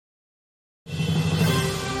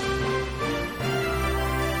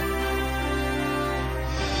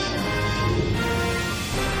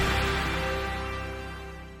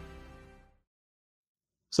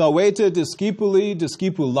Salvete discipuli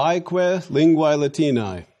discipulaeque linguae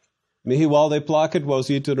Latinae, mihi valde placet vos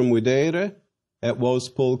iterum videre, et vos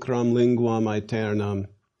pulchram linguam aeternam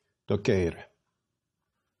docere.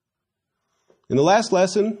 In the last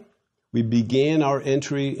lesson, we began our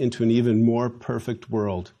entry into an even more perfect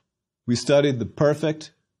world. We studied the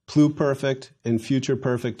perfect, pluperfect, and future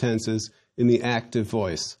perfect tenses in the active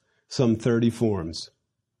voice, some 30 forms.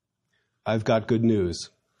 I've got good news.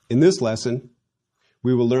 In this lesson,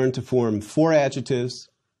 we will learn to form 4 adjectives,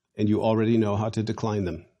 and you already know how to decline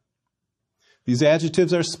them. These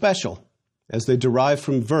adjectives are special, as they derive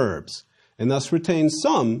from verbs, and thus retain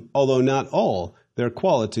some, although not all, their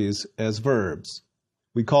qualities as verbs.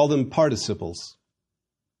 We call them participles.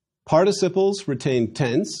 Participles retain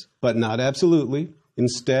tense, but not absolutely,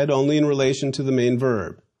 instead only in relation to the main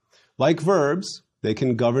verb. Like verbs, they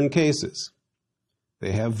can govern cases.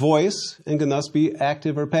 They have voice and can thus be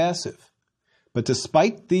active or passive. But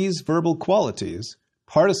despite these verbal qualities,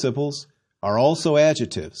 participles are also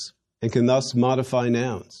adjectives and can thus modify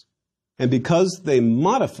nouns. And because they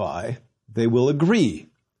modify, they will agree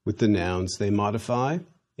with the nouns they modify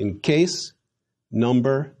in case,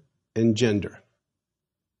 number, and gender.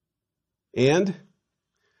 And,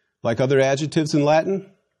 like other adjectives in Latin,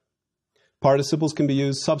 participles can be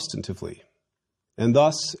used substantively, and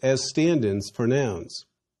thus as stand-ins for nouns.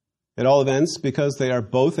 At all events, because they are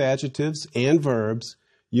both adjectives and verbs,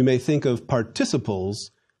 you may think of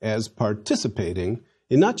participles as participating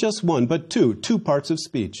in not just one, but two parts of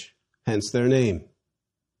speech, hence their name.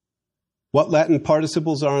 What Latin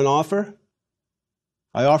participles are on offer?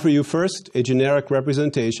 I offer you first a generic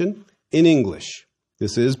representation in English.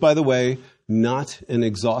 This is, by the way, not an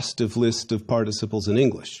exhaustive list of participles in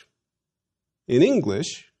English. In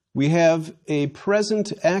English, we have a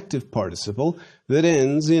present active participle that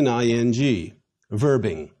ends in ing,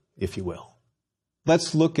 verbing, if you will.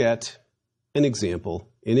 Let's look at an example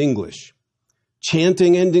in English.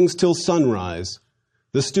 Chanting endings till sunrise,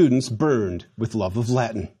 the students burned with love of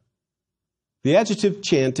Latin. The adjective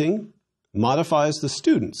chanting modifies the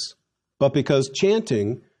students, but because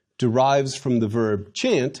chanting derives from the verb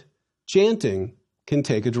chant, chanting can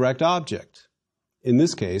take a direct object. In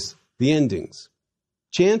this case, the endings.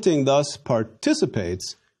 Chanting thus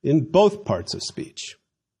participates in both parts of speech.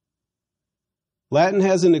 Latin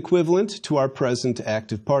has an equivalent to our present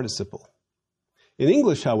active participle. In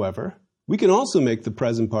English, however, we can also make the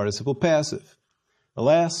present participle passive.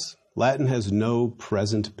 Alas, Latin has no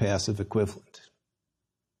present passive equivalent.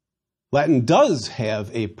 Latin does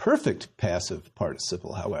have a perfect passive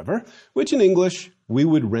participle, however, which in English we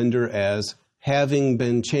would render as having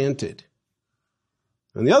been chanted.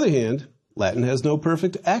 On the other hand, Latin has no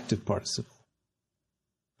perfect active participle.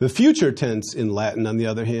 The future tense in Latin, on the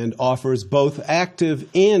other hand, offers both active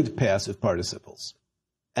and passive participles.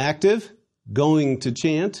 Active, going to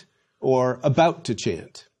chant, or about to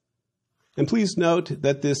chant. And please note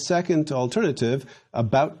that this second alternative,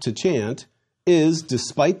 about to chant, is,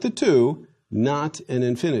 despite the two, not an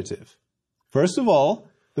infinitive. First of all,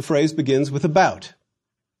 the phrase begins with about.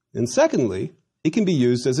 And secondly, it can be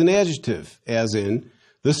used as an adjective, as in,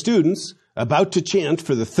 the students, about to chant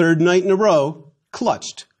for the 3rd night in a row,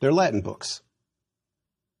 clutched their Latin books.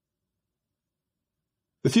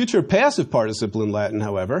 The future passive participle in Latin,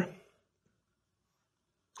 however,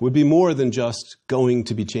 would be more than just going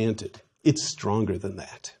to be chanted. It's stronger than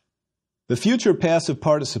that. The future passive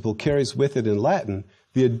participle carries with it in Latin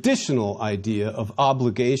the additional idea of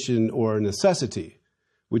obligation or necessity,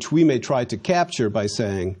 which we may try to capture by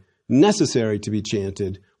saying necessary to be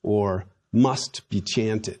chanted or must be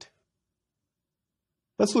chanted.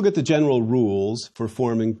 Let's look at the general rules for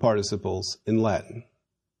forming participles in Latin.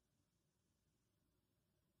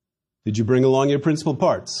 Did you bring along your principal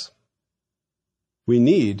parts? We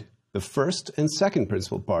need the first and second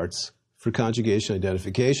principal parts for conjugation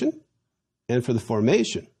identification and for the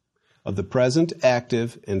formation of the present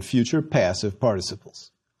active and future passive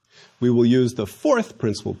participles. We will use the 4th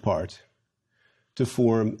principal part to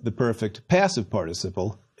form the perfect passive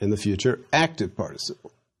participle and the future active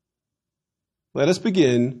participle. Let us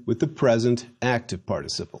begin with the present active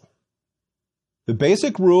participle. The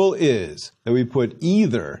basic rule is that we put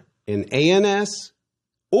either an ANS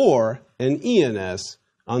or an ENS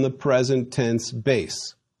on the present tense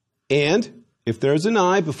base. And if there's an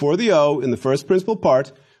I before the O in the first principal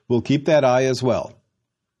part, we'll keep that I as well.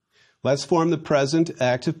 Let's form the present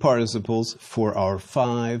active participles for our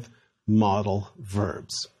 5 model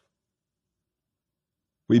verbs.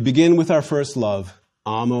 We begin with our first love,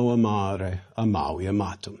 amo, amare, amavi,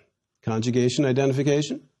 amatum. Conjugation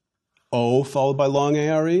identification. O followed by long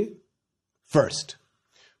ARE. First,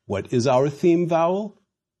 what is our theme vowel?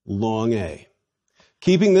 long A.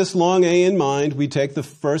 Keeping this long A in mind, we take the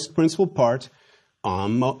first principal part,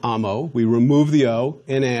 amo, we remove the O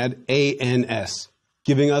and add ans,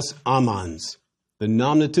 giving us amans, the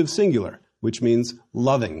nominative singular, which means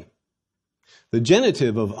loving. The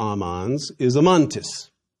genitive of amans is amantis.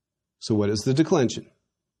 So what is the declension?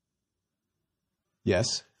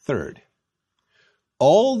 Yes, third.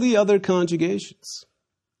 All the other conjugations,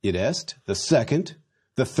 id est, the second,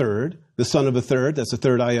 the third, the son of a third, that's the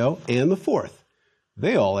third IO, and the fourth,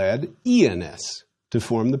 they all add ens to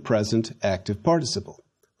form the present active participle.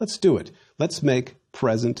 Let's do it. Let's make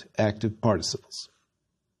present active participles.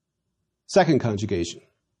 Second conjugation,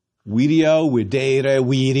 video, videre,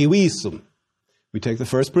 vidi, visum. We take the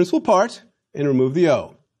first principal part and remove the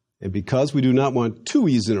O. And because we do not want two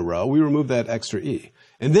E's in a row, we remove that extra E.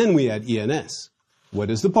 And then we add ens. What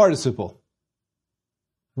is the participle?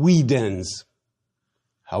 Videns.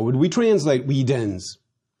 How would we translate videns?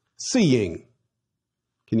 Seeing.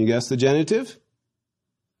 Can you guess the genitive?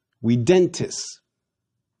 Videntis.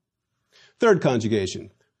 Third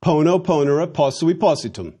conjugation, pono, ponera, possui,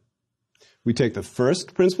 possitum. We take the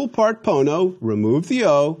first principal part, pono, remove the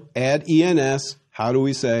O, add ens. How do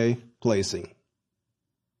we say placing?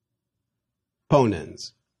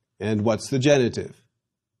 Ponens. And what's the genitive?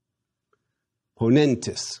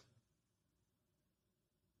 Ponentis.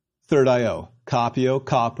 Third IO, capio,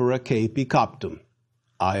 capere, capi, captum.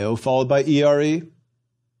 IO followed by ERE.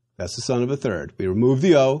 That's the son of a third. We remove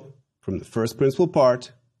the O from the first principal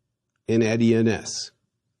part and add ens.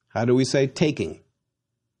 How do we say taking?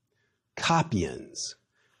 Capiens.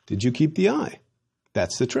 Did you keep the I?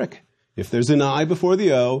 That's the trick. If there's an I before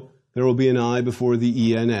the O, there will be an I before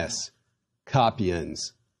the ens.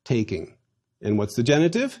 Capiens. Taking. And what's the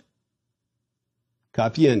genitive?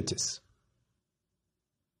 Capientis.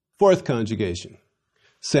 Fourth conjugation.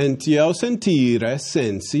 Sentio, sentire,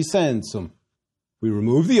 sensi, sensum. We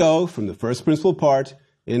remove the O from the first principal part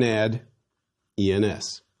and add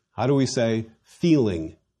ens. How do we say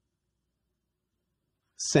feeling?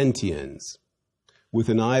 Sentiens. With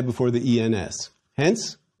an I before the ens.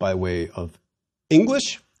 Hence, by way of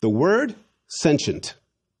English, the word sentient.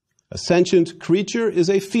 A sentient creature is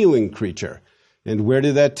a feeling creature. And where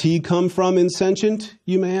did that T come from in sentient,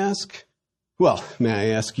 you may ask? Well, may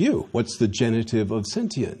I ask you, what's the genitive of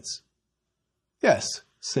sentience? Yes,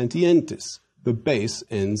 sentientis. The base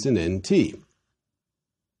ends in nt.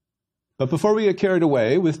 But before we get carried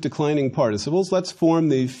away with declining participles, let's form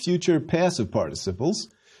the future passive participles,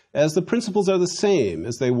 as the principles are the same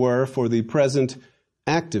as they were for the present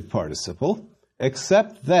active participle,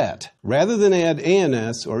 except that rather than add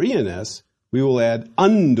ans or ens, we will add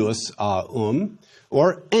undus aum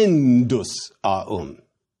or endus aum.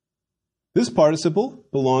 This participle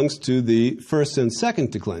belongs to the first and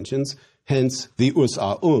second declensions, hence the us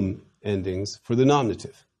aum endings for the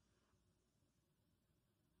nominative.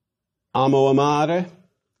 Amo, amare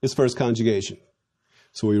is first conjugation.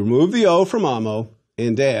 So we remove the O from amo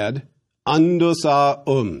and add undus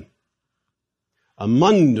aum.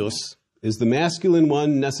 Amandus is the masculine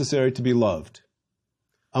one necessary to be loved.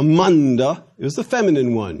 Amanda is the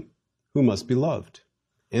feminine one who must be loved.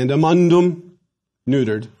 And amandum,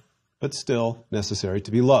 neutered, but still necessary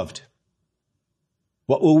to be loved.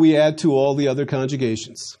 What will we add to all the other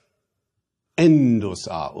conjugations? Endus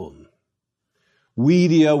aum.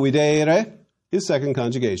 Videre, videre is second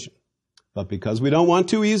conjugation. But because we don't want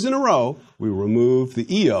two E's in a row, we remove the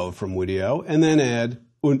EO from video and then add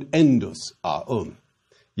und endus aum.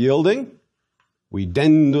 Yielding,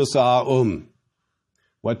 videndus aum.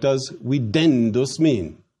 What does videndus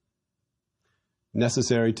mean?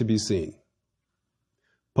 Necessary to be seen.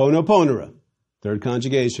 Pono, ponera, third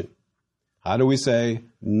conjugation. How do we say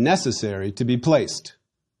necessary to be placed?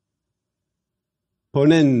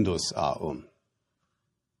 Ponendus aum.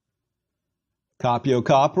 Capio,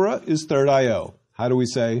 capere is third IO. How do we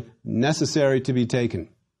say necessary to be taken?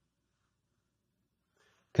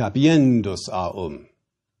 Capiendus aum.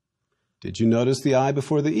 Did you notice the I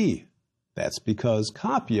before the E? That's because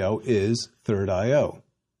capio is third IO.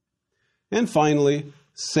 And finally,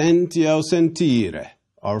 sentio, sentire,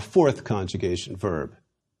 our fourth conjugation verb.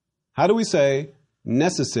 How do we say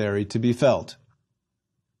necessary to be felt?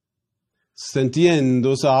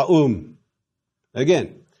 Sentiendus aum.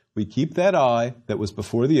 Again, we keep that I that was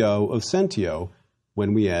before the O of sentio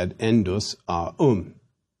when we add endus aum.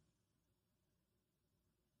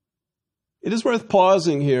 It is worth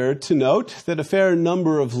pausing here to note that a fair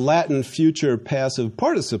number of Latin future passive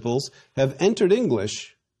participles have entered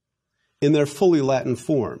English in their fully Latin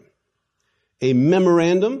form. A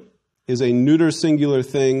memorandum is a neuter singular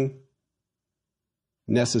thing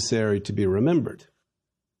necessary to be remembered.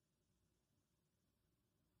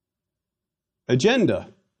 agenda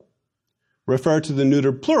refer to the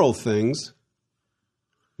neuter plural things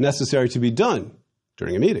necessary to be done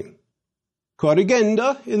during a meeting.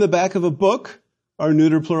 Corrigenda in the back of a book are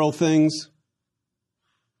neuter plural things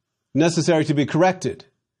necessary to be corrected.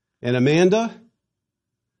 And Amanda,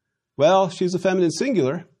 well, she's a feminine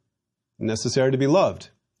singular, necessary to be loved.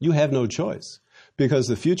 You have no choice, because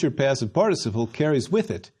the future passive participle carries with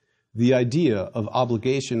it the idea of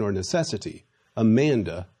obligation or necessity.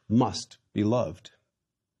 Amanda must be loved.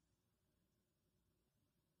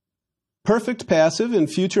 Perfect passive and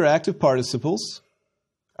future active participles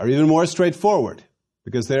are even more straightforward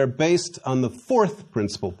because they are based on the fourth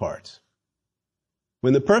principal part.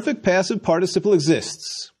 When the perfect passive participle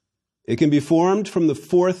exists, it can be formed from the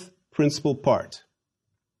fourth principal part.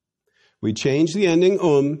 We change the ending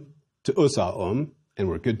to usa and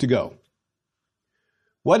we're good to go.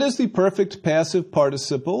 What is the perfect passive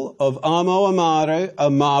participle of amo, amare,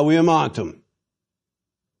 amavi, amatum?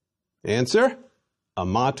 Answer: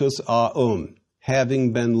 amatus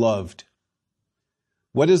having been loved.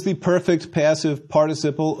 What is the perfect passive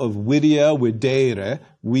participle of vidya, videre,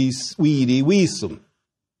 vidi, visum?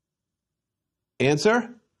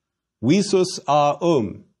 Answer: visus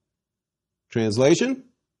Translation: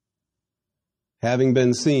 having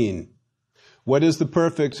been seen. What is the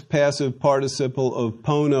perfect passive participle of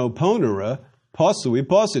pono, ponera, posui,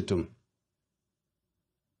 positum?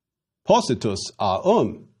 Positus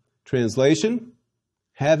Translation: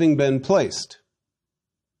 having been placed.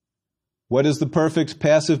 What is the perfect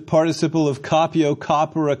passive participle of capio,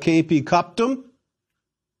 capere, capi, captum?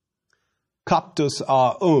 Captus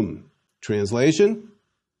Translation: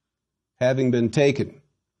 having been taken.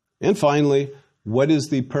 And finally, what is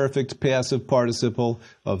the perfect passive participle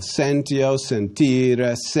of sentio,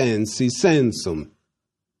 sentire, sensi, sensum?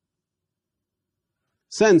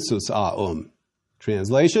 Sensus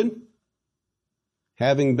Translation: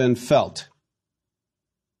 having been felt.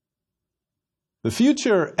 The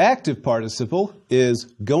future active participle is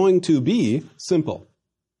going to be simple.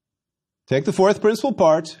 Take the fourth principal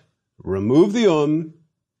part, remove the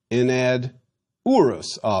and add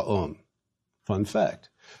urus Fun fact: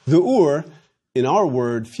 the in our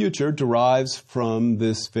word future derives from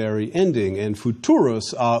this very ending, and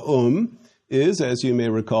futurus is, as you may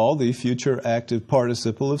recall, the future active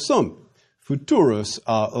participle of sum. Futurus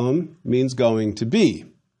means going to be.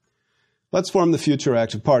 Let's form the future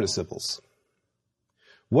active participles.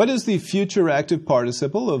 What is the future active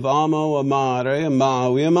participle of amo, amare,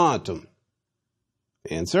 amavi, amatum?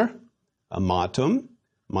 Answer: amatum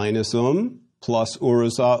minus plus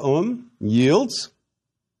urus yields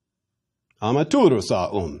amaturus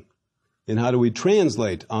And how do we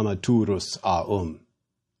translate amaturus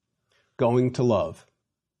Going to love.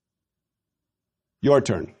 Your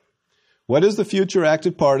turn. What is the future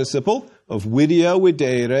active participle of vidya,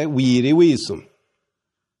 videre, vidi, visum?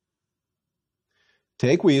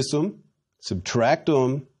 Take visum, subtract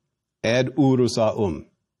add urus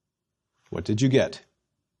What did you get?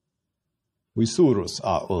 Visurus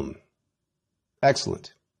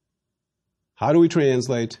Excellent. How do we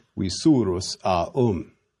translate visurus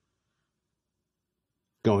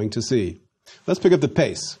Going to see. Let's pick up the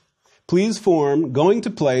pace. Please form going to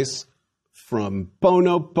place from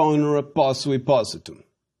pono, ponera, posui, positum.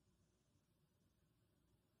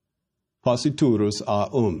 Positurus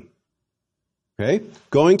Okay?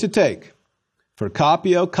 Going to take. For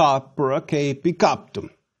capio, capere, capi, captum.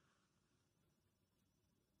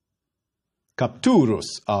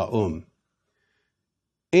 Capturus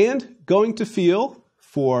And going to feel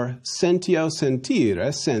for sentio,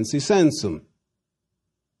 sentire, sensi, sensum.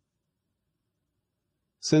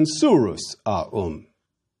 Sensurus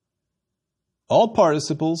All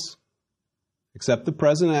participles, except the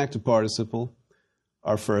present active participle,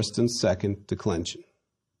 are first and second declension,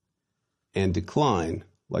 and decline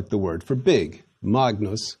like the word for big,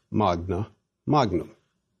 magnus, magna, magnum.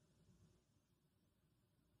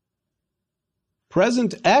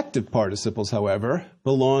 Present active participles, however,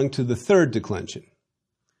 belong to the third declension.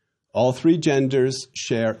 All three genders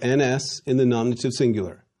share ns in the nominative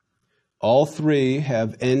singular. All three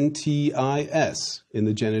have ntis in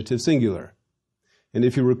the genitive singular. And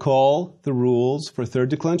if you recall the rules for third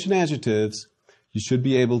declension adjectives, you should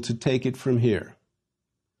be able to take it from here.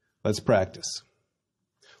 Let's practice.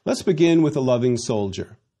 Let's begin with a loving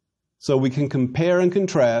soldier, so we can compare and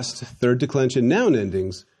contrast third declension noun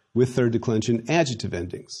endings with third declension adjective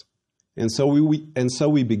endings. And so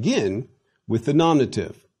we begin with the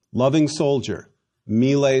nominative, loving soldier,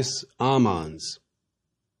 miles amans.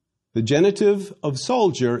 The genitive of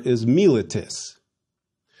soldier is militis.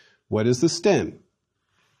 What is the stem?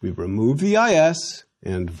 We remove the is,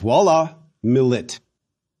 and voila, milit.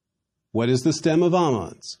 What is the stem of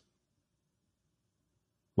amans?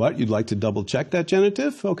 What? You'd like to double check that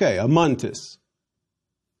genitive? Okay, amantis.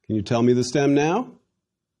 Can you tell me the stem now?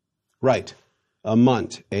 Right,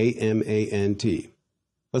 amant, A-M-A-N-T.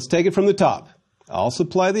 Let's take it from the top. I'll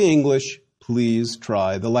supply the English. Please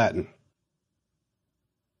try the Latin.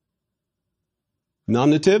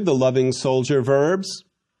 Nominative, the loving soldier verbs,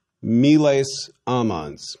 miles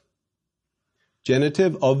amans.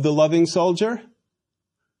 Genitive of the loving soldier,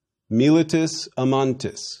 militis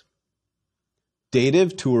amantis.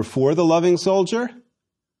 Dative, to or for the loving soldier,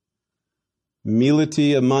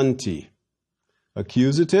 militi amanti.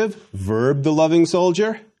 Accusative, verb the loving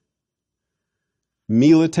soldier,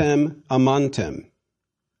 militem amantem.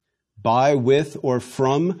 By, with, or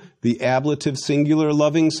from the ablative singular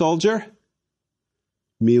loving soldier,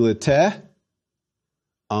 milite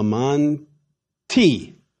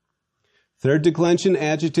amanti. Third declension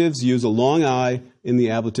adjectives use a long I in the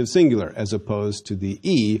ablative singular as opposed to the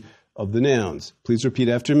E of the nouns. Please repeat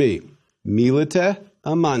after me. Milite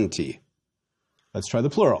amanti. Let's try the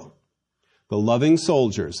plural. The loving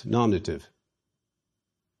soldiers, nominative.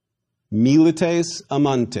 Milites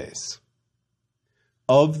amantes.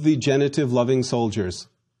 Of the genitive loving soldiers.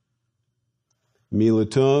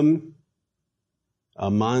 Militum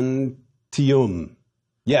amantium.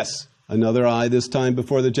 Yes, another I this time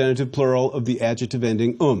before the genitive plural of the adjective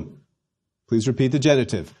ending Please repeat the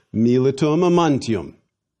genitive. Militum amantium.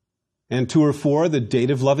 And to or for the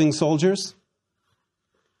dative loving soldiers?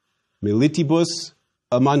 Militibus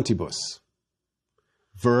amantibus.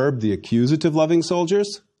 Verb, the accusative loving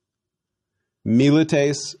soldiers?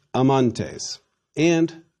 Milites amantes.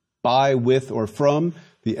 And by, with, or from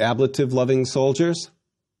the ablative loving soldiers?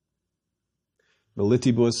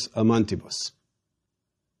 Militibus amantibus.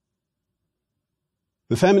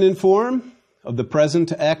 The feminine form of the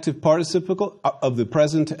present active participle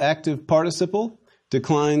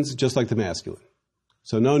declines just like the masculine.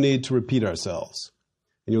 So no need to repeat ourselves.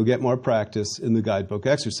 And you'll get more practice in the guidebook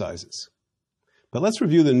exercises. But let's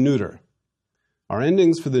review the neuter. Our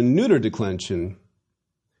endings for the neuter declension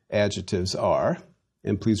adjectives are,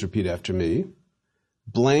 and please repeat after me,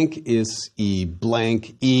 blank is e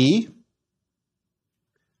blank e,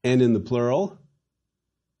 and in the plural,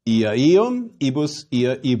 ia ium, ibus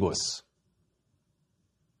ia ibus.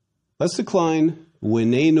 Let's decline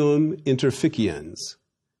venenum interficiens,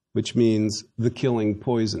 which means the killing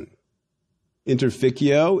poison.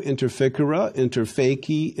 Interficio, interficere,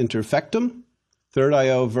 interfaci, interfectum, third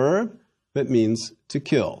IO verb that means to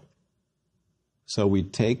kill. So we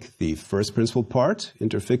take the first principal part,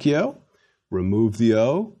 interficio, remove the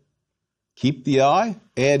O, keep the I,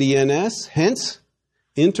 add ENS, hence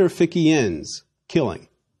interficiens, killing.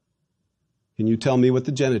 Can you tell me what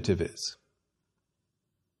the genitive is?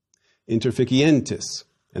 Interficientis.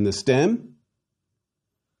 And the stem?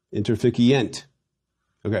 Interficient.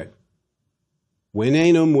 Okay.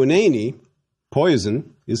 Venenum veneni,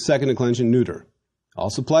 poison, is second declension neuter. I'll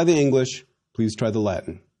supply the English. Please try the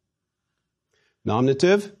Latin.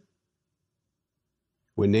 Nominative,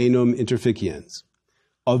 venenum interficiens.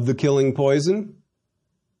 Of the killing poison,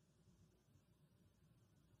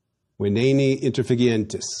 veneni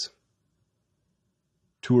interficientis.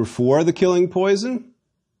 To or for the killing poison,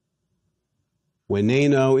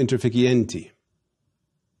 veneno interficienti.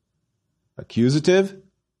 Accusative,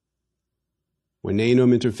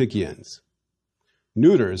 venenum interficiens.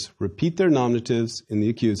 Neuters repeat their nominatives in the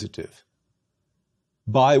accusative.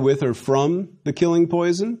 By, with, or from the killing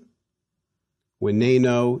poison,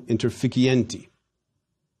 veneno interficienti.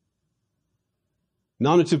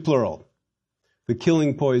 Nominative plural, the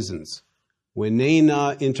killing poisons,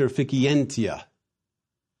 venena interficientia.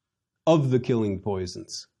 Of the killing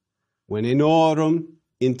poisons, venenorum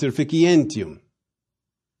interficientium.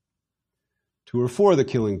 To or for the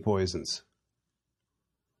killing poisons,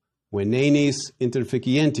 venenis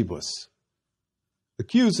interficientibus.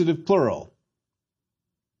 Accusative plural,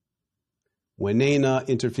 venena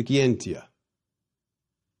interficientia.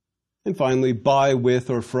 And finally, by, with,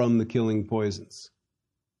 or from the killing poisons,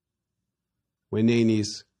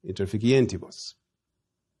 venenis interficientibus.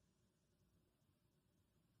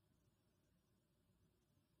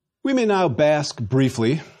 We may now bask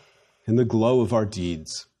briefly in the glow of our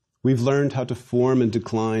deeds. We've learned how to form and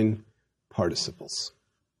decline participles.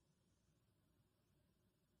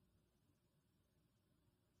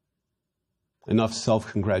 Enough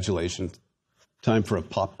self-congratulation. Time for a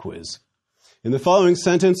pop quiz. In the following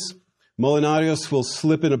sentence, Molinarios will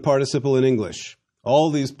slip in a participle in English.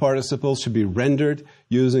 All these participles should be rendered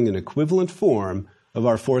using an equivalent form of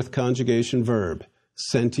our fourth conjugation verb,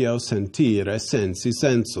 sentio, sentire, sensi,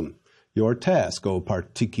 sensum. Your task, O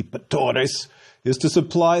participatores, is to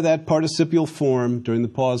supply that participial form during the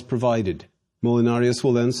pause provided. Molinarius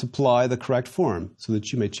will then supply the correct form so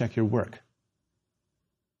that you may check your work.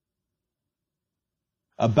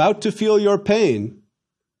 About to feel your pain,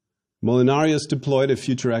 Molinarius deployed a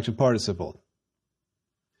future active participle.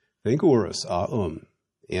 Think urus,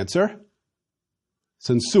 Answer?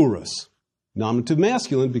 Censurus. Nominative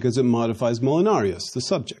masculine because it modifies Molinarius, the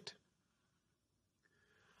subject.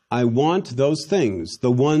 I want those things,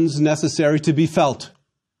 the ones necessary to be felt.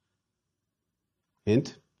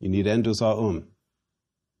 Hint, you need endos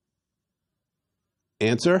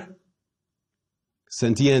Answer?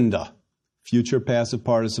 Sentienda. Future passive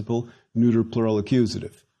participle, neuter plural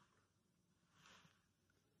accusative.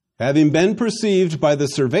 Having been perceived by the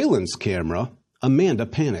surveillance camera, Amanda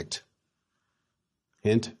panicked.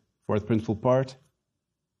 Hint, fourth principal part.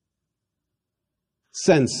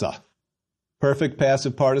 Sensa. Perfect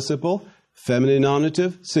passive participle, feminine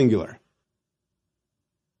nominative, singular.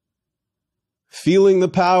 Feeling the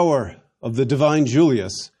power of the divine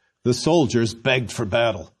Julius, the soldiers begged for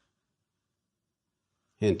battle.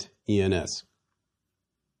 Hint, ENS.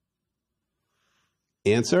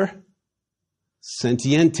 Answer?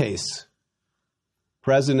 Sentientes.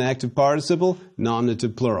 Present active participle,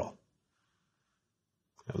 nominative plural.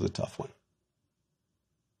 That was a tough one.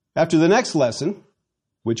 After the next lesson,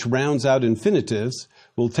 which rounds out infinitives,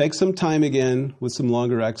 we'll take some time again with some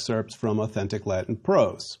longer excerpts from authentic Latin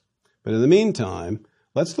prose. But in the meantime,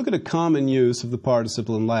 let's look at a common use of the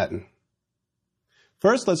participle in Latin.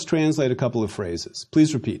 First, let's translate a couple of phrases.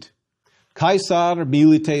 Please repeat. Caesar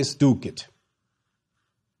milites ducit.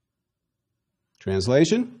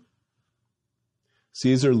 Translation?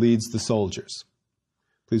 Caesar leads the soldiers.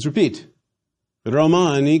 Please repeat.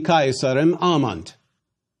 Romani Caesarem amant.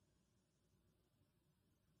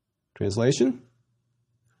 Translation?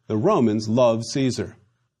 The Romans love Caesar.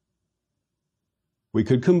 We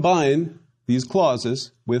could combine these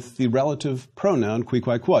clauses with the relative pronoun qui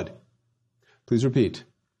quae quod. Please repeat.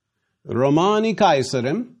 Romani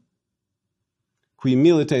Caesarem, qui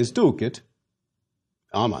milites ducit,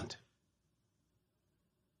 amant.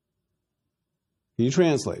 Can you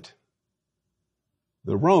translate?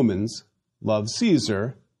 The Romans love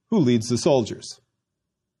Caesar, who leads the soldiers.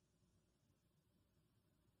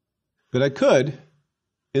 But I could,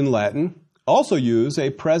 in Latin, also use a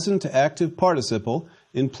present active participle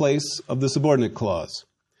in place of the subordinate clause.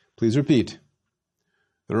 Please repeat.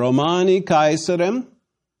 Romani Caesarem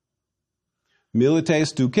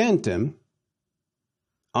milites ducentem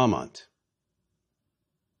amant.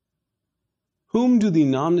 Whom do the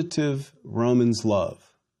nominative Romans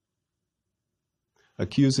love?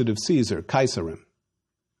 Accusative Caesar, Caesarem.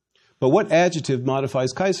 But what adjective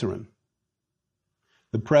modifies Caesarem?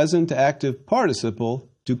 The present active participle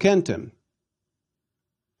ducentem,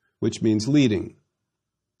 which means leading.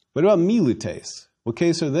 What about milites? What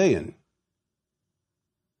case are they in?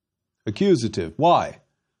 Accusative. Why?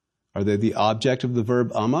 Are they the object of the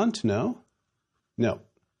verb amant? No. No.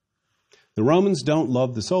 The Romans don't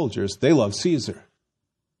love the soldiers. They love Caesar.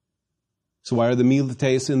 So why are the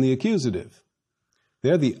milites in the accusative? They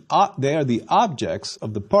are the objects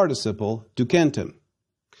of the participle ducentem.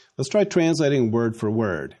 Let's try translating word for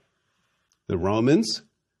word. The Romans,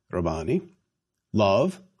 Romani,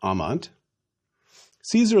 love, amant.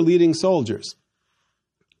 Caesar leading soldiers.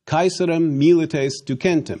 Caesarem milites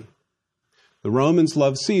ducentem. The Romans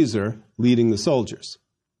love Caesar leading the soldiers.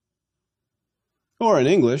 Or in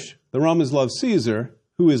English, the Romans love Caesar,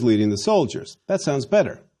 who is leading the soldiers. That sounds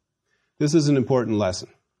better. This is an important lesson.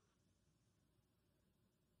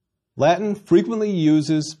 Latin frequently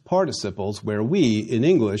uses participles where we, in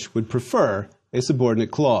English, would prefer a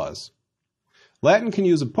subordinate clause. Latin can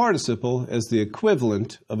use a participle as the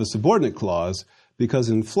equivalent of a subordinate clause because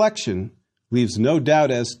inflection leaves no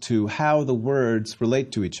doubt as to how the words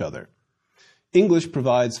relate to each other. English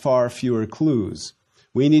provides far fewer clues.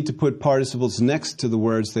 We need to put participles next to the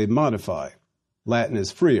words they modify. Latin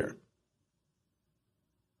is freer.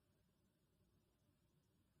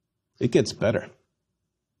 It gets better.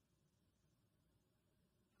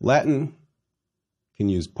 Latin can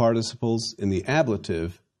use participles in the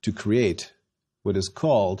ablative to create what is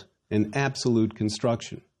called an absolute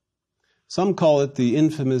construction. Some call it the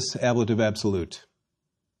infamous ablative absolute.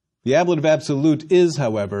 The ablative absolute is,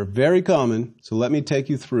 however, very common, so let me take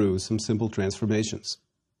you through some simple transformations.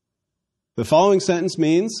 The following sentence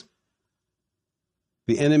means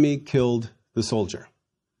the enemy killed the soldier.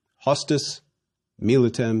 Hostis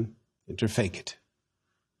militem interfecit.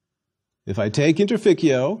 If I take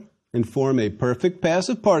interficio and form a perfect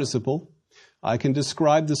passive participle, I can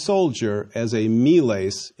describe the soldier as a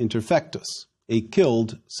miles interfectus, a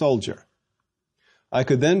killed soldier. I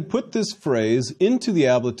could then put this phrase into the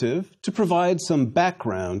ablative to provide some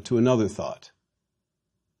background to another thought.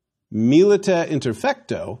 Militer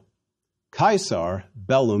interfecto, Caesar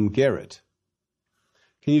bellum gerit.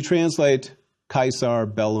 Can you translate Caesar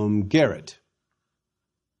bellum gerit?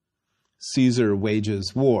 Caesar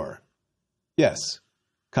wages war. Yes,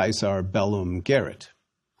 Caesar bellum gerit.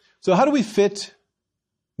 So how do we fit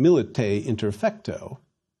milite interfecto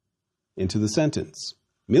into the sentence?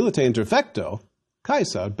 Milite interfecto,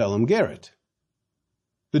 Caesar bellum gerit.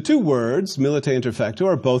 The two words, milite interfecto,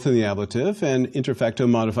 are both in the ablative, and interfecto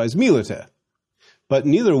modifies milite. But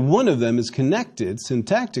neither one of them is connected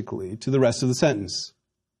syntactically to the rest of the sentence.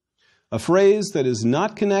 A phrase that is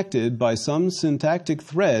not connected by some syntactic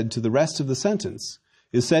thread to the rest of the sentence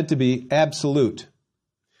is said to be absolute.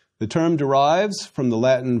 The term derives from the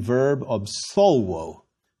Latin verb absolvo,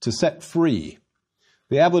 to set free.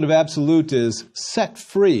 The ablative absolute is set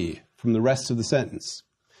free from the rest of the sentence.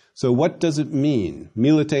 So what does it mean?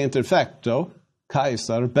 Milite interfecto,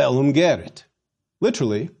 Caesar bellum gerit.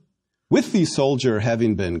 Literally, with the soldier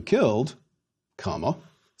having been killed, comma,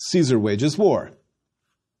 Caesar wages war.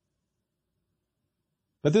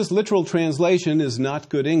 But this literal translation is not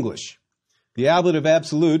good English. The ablative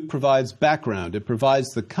absolute provides background. It provides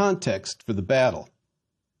the context for the battle.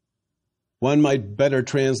 One might better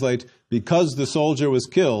translate, because the soldier was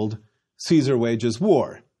killed, Caesar wages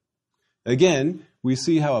war. Again, we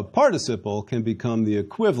see how a participle can become the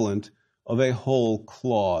equivalent of a whole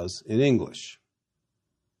clause in English.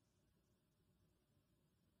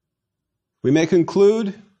 We may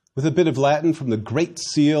conclude with a bit of Latin from the Great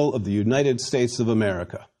Seal of the United States of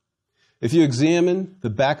America. If you examine the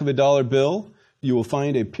back of a dollar bill, you will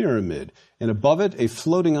find a pyramid, and above it a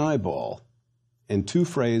floating eyeball, and two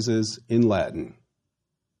phrases in Latin.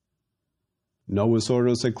 Novus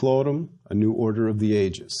Ordo Seclorum, a new order of the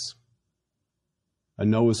ages. A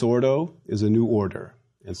Novus Ordo is a new order,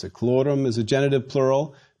 and Seclorum is a genitive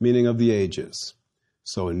plural, meaning of the ages.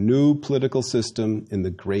 So a new political system in the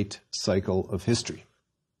great cycle of history.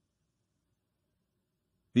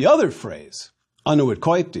 The other phrase, annuit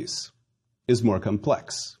coeptis, is more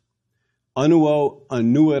complex. Annuo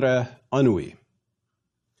annuere annui.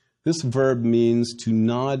 This verb means to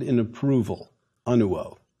nod in approval,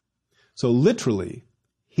 annuo. So literally,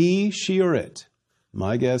 he, she, or it,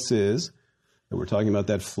 my guess is that we're talking about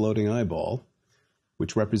that floating eyeball,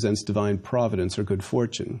 which represents divine providence or good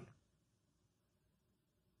fortune,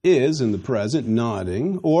 is in the present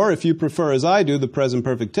nodding, or if you prefer as I do, the present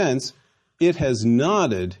perfect tense, it has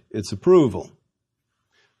nodded its approval.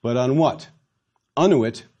 But on what?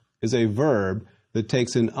 Annuit is a verb that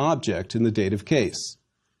takes an object in the dative case.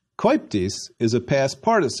 Coeptis is a past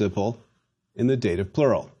participle in the dative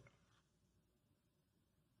plural.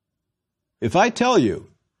 If I tell you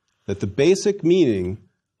that the basic meaning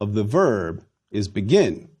of the verb is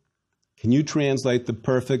begin, can you translate the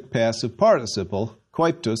perfect passive participle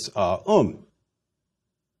coeptus a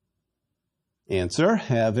Answer,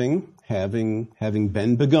 having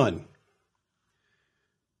been begun.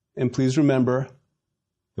 And please remember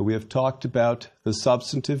that we have talked about the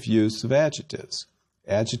substantive use of adjectives.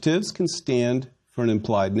 Adjectives can stand for an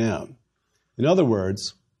implied noun. In other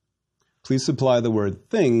words, please supply the word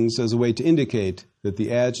things as a way to indicate that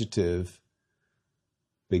the adjective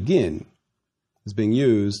begin is being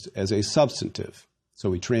used as a substantive. So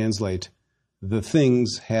we translate the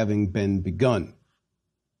things having been begun.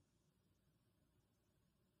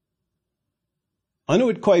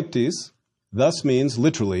 Annuit coeptis thus means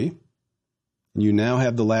literally, and you now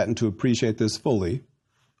have the Latin to appreciate this fully,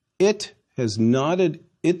 it has nodded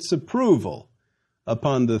its approval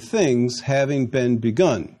upon the things having been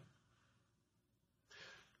begun.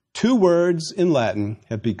 Two words in Latin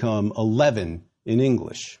have become 11 in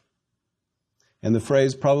English, and the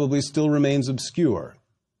phrase probably still remains obscure.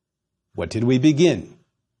 What did we begin?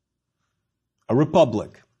 A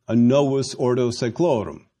republic, a Novus Ordo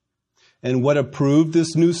Seclorum. And what approved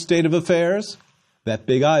this new state of affairs? That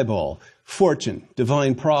big eyeball, fortune,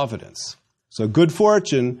 divine providence. So good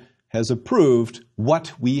fortune has approved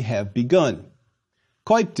what we have begun.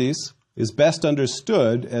 Coeptis is best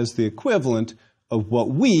understood as the equivalent of what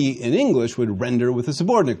we in English would render with a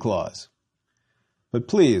subordinate clause. But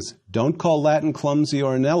please, don't call Latin clumsy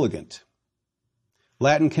or inelegant.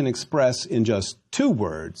 Latin can express in just two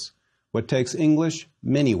words what takes English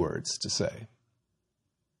many words to say.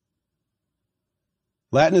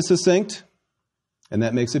 Latin is succinct, and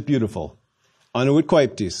that makes it beautiful. Annuit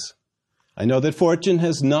coeptis. I know that fortune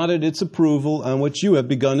has nodded its approval on what you have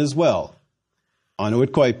begun as well.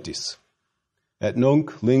 Annuit coeptis. Et nunc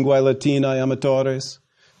linguae Latinae amatores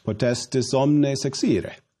potestis omnes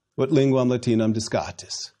exire, ut linguam Latinam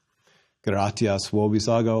discatis. Gratias vobis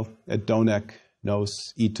ago, et donec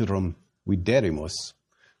nos iterum viderimus,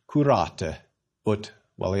 curate ut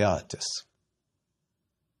valeatis.